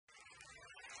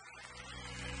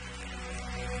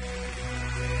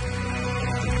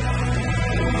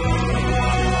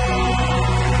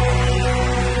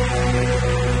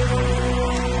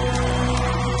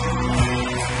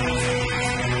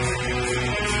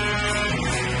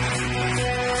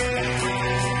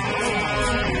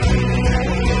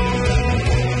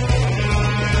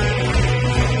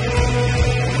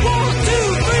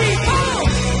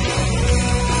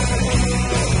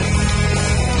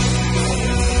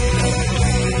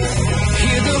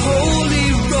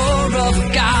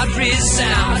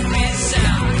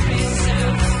resound.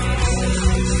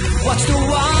 Watch the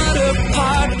water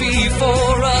part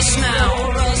before us now.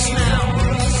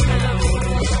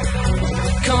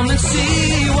 Come and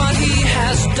see what he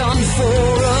has done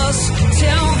for us.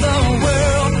 Tell the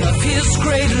world of his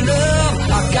great love.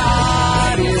 Our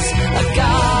God is a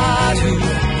God who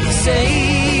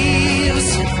saves.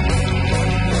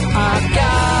 Our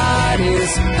God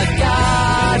is a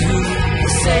God who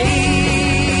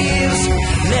saves.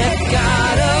 Let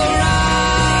God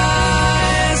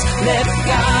arise. Let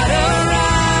God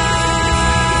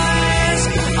arise.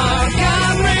 Our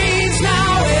God reigns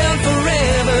now and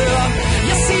forever.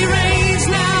 Yes, he reigns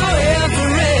now and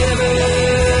forever.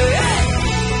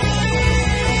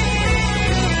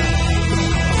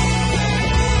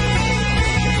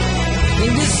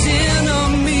 And his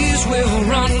enemies will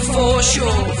run for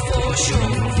sure.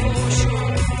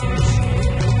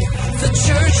 The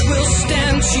church will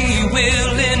stand, she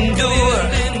will endure.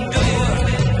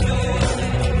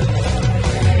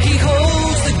 He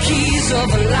holds the keys of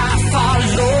life, our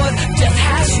Lord. Death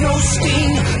has no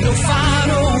sting, no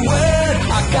final word.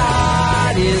 Our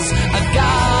God is a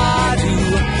God who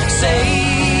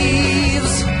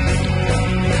saves.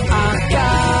 Our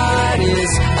God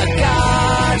is a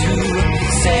God who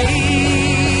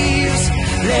saves.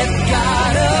 Let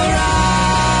God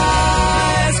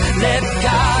arise. Let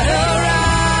God arise.